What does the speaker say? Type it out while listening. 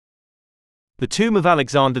The tomb of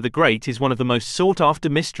Alexander the Great is one of the most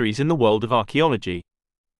sought-after mysteries in the world of archaeology.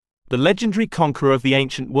 The legendary conqueror of the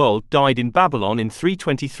ancient world died in Babylon in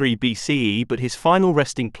 323 BCE, but his final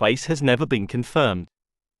resting place has never been confirmed.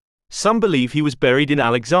 Some believe he was buried in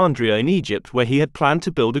Alexandria in Egypt, where he had planned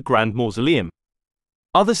to build a grand mausoleum.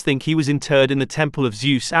 Others think he was interred in the temple of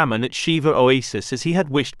Zeus Ammon at Shiva Oasis as he had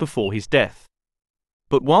wished before his death.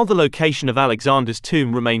 But while the location of Alexander's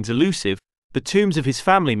tomb remains elusive, the tombs of his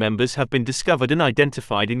family members have been discovered and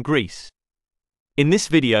identified in Greece. In this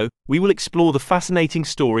video, we will explore the fascinating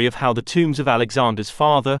story of how the tombs of Alexander's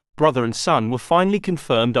father, brother and son were finally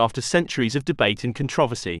confirmed after centuries of debate and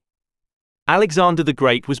controversy. Alexander the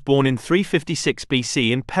Great was born in 356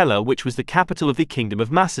 BC in Pella, which was the capital of the Kingdom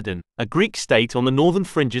of Macedon, a Greek state on the northern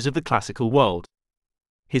fringes of the classical world.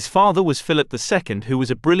 His father was Philip II, who was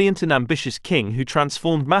a brilliant and ambitious king who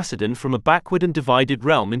transformed Macedon from a backward and divided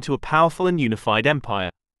realm into a powerful and unified empire.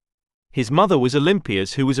 His mother was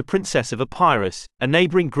Olympias, who was a princess of Epirus, a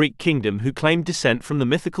neighboring Greek kingdom who claimed descent from the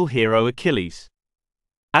mythical hero Achilles.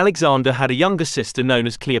 Alexander had a younger sister known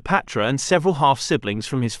as Cleopatra and several half-siblings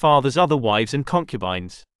from his father's other wives and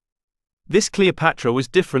concubines. This Cleopatra was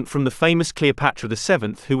different from the famous Cleopatra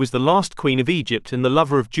VII, who was the last queen of Egypt and the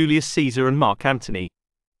lover of Julius Caesar and Mark Antony.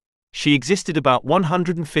 She existed about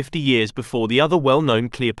 150 years before the other well-known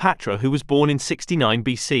Cleopatra, who was born in 69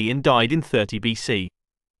 BC and died in 30 BC.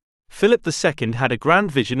 Philip II had a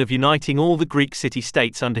grand vision of uniting all the Greek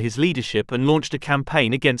city-states under his leadership and launched a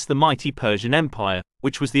campaign against the mighty Persian Empire,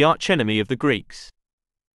 which was the archenemy of the Greeks.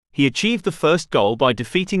 He achieved the first goal by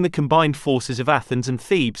defeating the combined forces of Athens and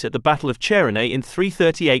Thebes at the Battle of Chersonese in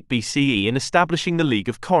 338 BCE and establishing the League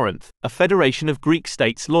of Corinth, a federation of Greek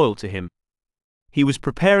states loyal to him. He was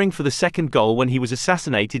preparing for the second goal when he was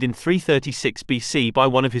assassinated in 336 BC by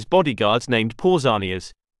one of his bodyguards named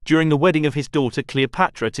Pausanias, during the wedding of his daughter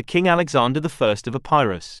Cleopatra to King Alexander I of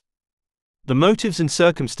Epirus. The motives and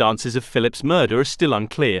circumstances of Philip's murder are still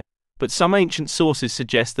unclear, but some ancient sources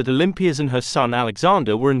suggest that Olympias and her son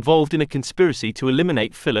Alexander were involved in a conspiracy to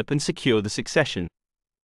eliminate Philip and secure the succession.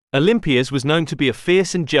 Olympias was known to be a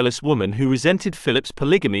fierce and jealous woman who resented Philip's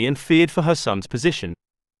polygamy and feared for her son's position.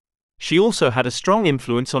 She also had a strong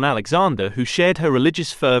influence on Alexander, who shared her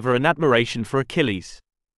religious fervor and admiration for Achilles.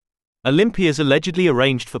 Olympias allegedly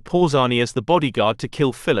arranged for Pausanias the bodyguard to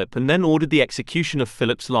kill Philip and then ordered the execution of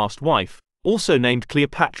Philip's last wife, also named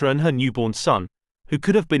Cleopatra, and her newborn son, who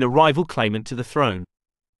could have been a rival claimant to the throne.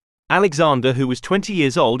 Alexander, who was 20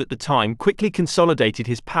 years old at the time, quickly consolidated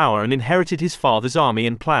his power and inherited his father's army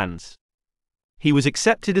and plans. He was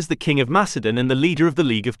accepted as the king of Macedon and the leader of the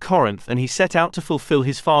League of Corinth, and he set out to fulfill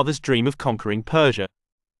his father's dream of conquering Persia.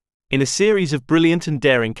 In a series of brilliant and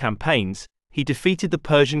daring campaigns, he defeated the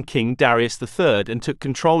Persian king Darius III and took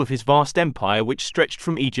control of his vast empire, which stretched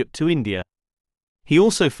from Egypt to India. He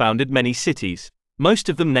also founded many cities, most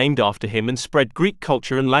of them named after him, and spread Greek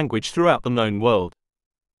culture and language throughout the known world.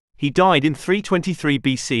 He died in 323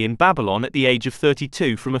 BC in Babylon at the age of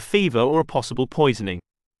 32 from a fever or a possible poisoning.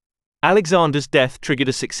 Alexander's death triggered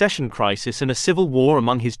a succession crisis and a civil war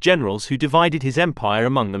among his generals, who divided his empire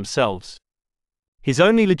among themselves. His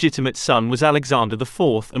only legitimate son was Alexander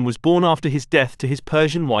IV and was born after his death to his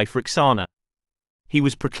Persian wife Roxana. He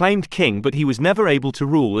was proclaimed king, but he was never able to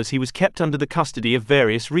rule as he was kept under the custody of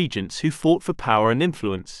various regents who fought for power and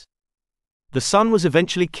influence. The son was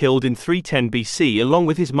eventually killed in 310 BC along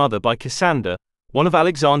with his mother by Cassander, one of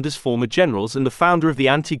Alexander's former generals and the founder of the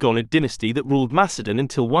Antigonid dynasty that ruled Macedon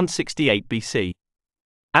until 168 BC.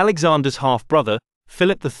 Alexander's half-brother,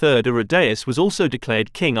 Philip III Aridaeus, was also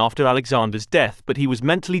declared king after Alexander's death, but he was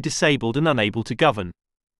mentally disabled and unable to govern.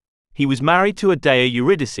 He was married to Aedaea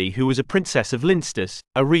Eurydice, who was a princess of Lynstus,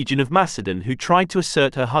 a region of Macedon, who tried to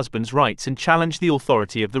assert her husband's rights and challenge the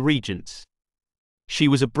authority of the regents. She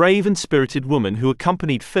was a brave and spirited woman who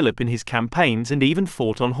accompanied Philip in his campaigns and even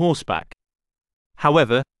fought on horseback.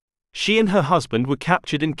 However, she and her husband were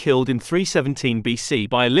captured and killed in 317 BC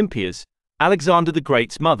by Olympias, Alexander the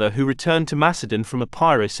Great's mother, who returned to Macedon from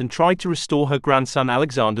Epirus and tried to restore her grandson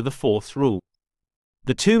Alexander IV's rule.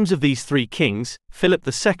 The tombs of these three kings, Philip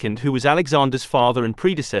II, who was Alexander's father and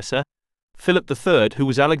predecessor, Philip III, who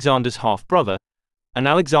was Alexander's half-brother, and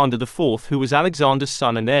Alexander IV, who was Alexander's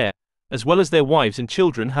son and heir, as well as their wives and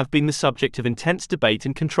children, have been the subject of intense debate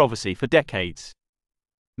and controversy for decades.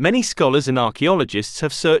 Many scholars and archaeologists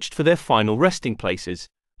have searched for their final resting places,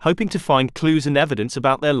 hoping to find clues and evidence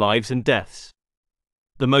about their lives and deaths.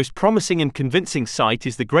 The most promising and convincing site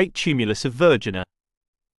is the Great Tumulus of Vergina.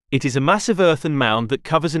 It is a massive earthen mound that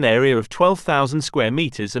covers an area of 12,000 square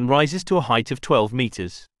meters and rises to a height of 12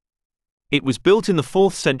 meters. It was built in the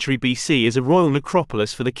 4th century BC as a royal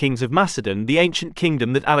necropolis for the kings of Macedon, the ancient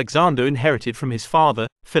kingdom that Alexander inherited from his father,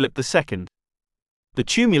 Philip II. The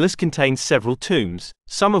tumulus contains several tombs,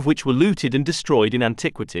 some of which were looted and destroyed in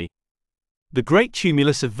antiquity. The Great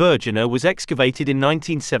Tumulus of Vergina was excavated in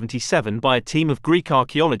 1977 by a team of Greek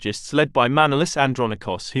archaeologists led by Manolis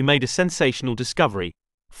Andronikos, who made a sensational discovery: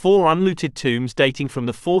 4 unlooted tombs dating from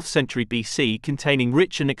the 4th century BC containing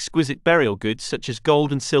rich and exquisite burial goods such as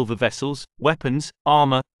gold and silver vessels, weapons,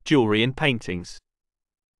 armor, jewelry and paintings.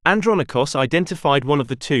 Andronikos identified one of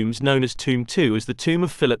the tombs, known as Tomb 2, as the tomb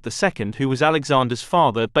of Philip II, who was Alexander's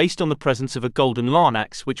father, based on the presence of a golden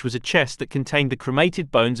larnax, which was a chest that contained the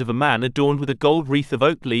cremated bones of a man adorned with a gold wreath of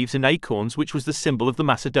oak leaves and acorns, which was the symbol of the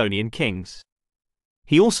Macedonian kings.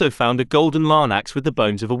 He also found a golden larnax with the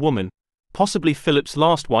bones of a woman, possibly Philip's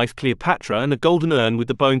last wife Cleopatra, and a golden urn with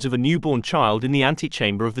the bones of a newborn child in the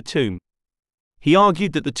antechamber of the tomb. He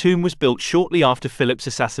argued that the tomb was built shortly after Philip's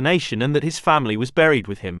assassination and that his family was buried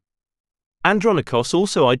with him. Andronikos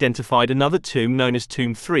also identified another tomb known as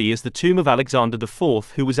Tomb 3 as the tomb of Alexander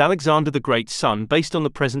IV, who was Alexander the Great's son, based on the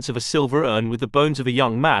presence of a silver urn with the bones of a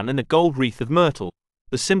young man and a gold wreath of myrtle,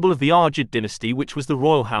 the symbol of the Argead dynasty, which was the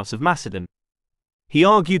royal house of Macedon. He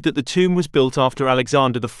argued that the tomb was built after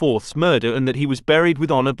Alexander IV's murder and that he was buried with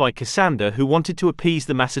honor by Cassander, who wanted to appease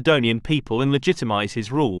the Macedonian people and legitimize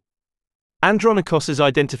his rule. Andronikos's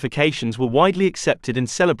identifications were widely accepted and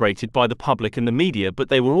celebrated by the public and the media, but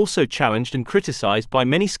they were also challenged and criticized by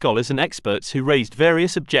many scholars and experts who raised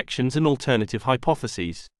various objections and alternative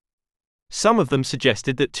hypotheses. Some of them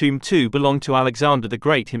suggested that Tomb 2 belonged to Alexander the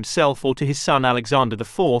Great himself, or to his son Alexander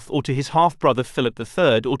IV, or to his half-brother Philip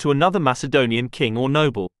III, or to another Macedonian king or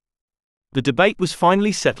noble. The debate was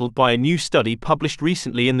finally settled by a new study published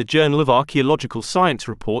recently in the Journal of Archaeological Science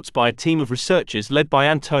Reports by a team of researchers led by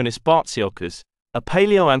Antonis Bartsiokas, a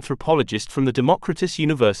paleoanthropologist from the Democritus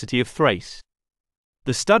University of Thrace.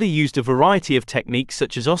 The study used a variety of techniques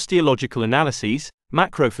such as osteological analyses,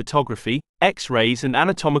 macrophotography, X-rays and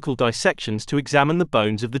anatomical dissections to examine the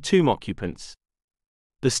bones of the tomb occupants.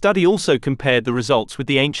 The study also compared the results with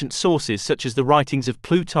the ancient sources such as the writings of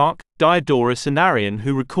Plutarch, Diodorus and Arrian,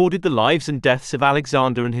 who recorded the lives and deaths of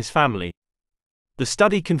Alexander and his family. The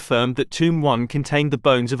study confirmed that Tomb 1 contained the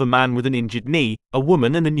bones of a man with an injured knee, a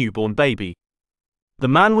woman and a newborn baby. The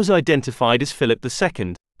man was identified as Philip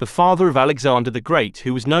II, the father of Alexander the Great,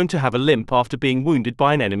 who was known to have a limp after being wounded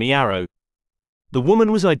by an enemy arrow. The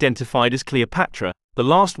woman was identified as Cleopatra, the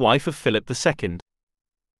last wife of Philip II.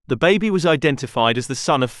 The baby was identified as the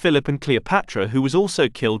son of Philip and Cleopatra, who was also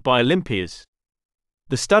killed by Olympias.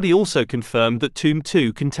 The study also confirmed that Tomb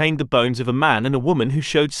 2 contained the bones of a man and a woman who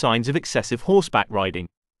showed signs of excessive horseback riding.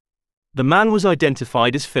 The man was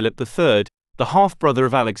identified as Philip III, the half-brother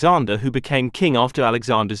of Alexander who became king after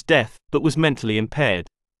Alexander's death, but was mentally impaired.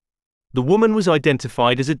 The woman was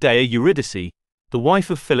identified as Adeia Eurydice, the wife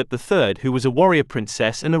of Philip III, who was a warrior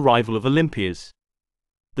princess and a rival of Olympias.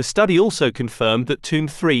 The study also confirmed that Tomb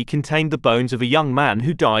 3 contained the bones of a young man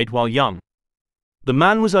who died while young. The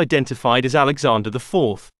man was identified as Alexander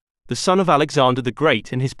IV, the son of Alexander the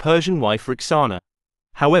Great and his Persian wife Roxana.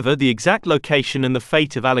 However, the exact location and the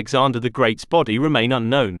fate of Alexander the Great's body remain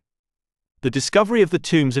unknown. The discovery of the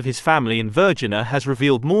tombs of his family in Vergina has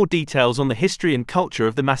revealed more details on the history and culture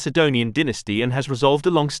of the Macedonian dynasty and has resolved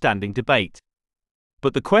a long-standing debate.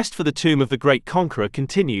 But the quest for the tomb of the great conqueror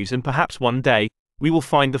continues, and perhaps one day, we will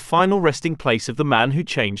find the final resting place of the man who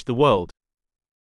changed the world.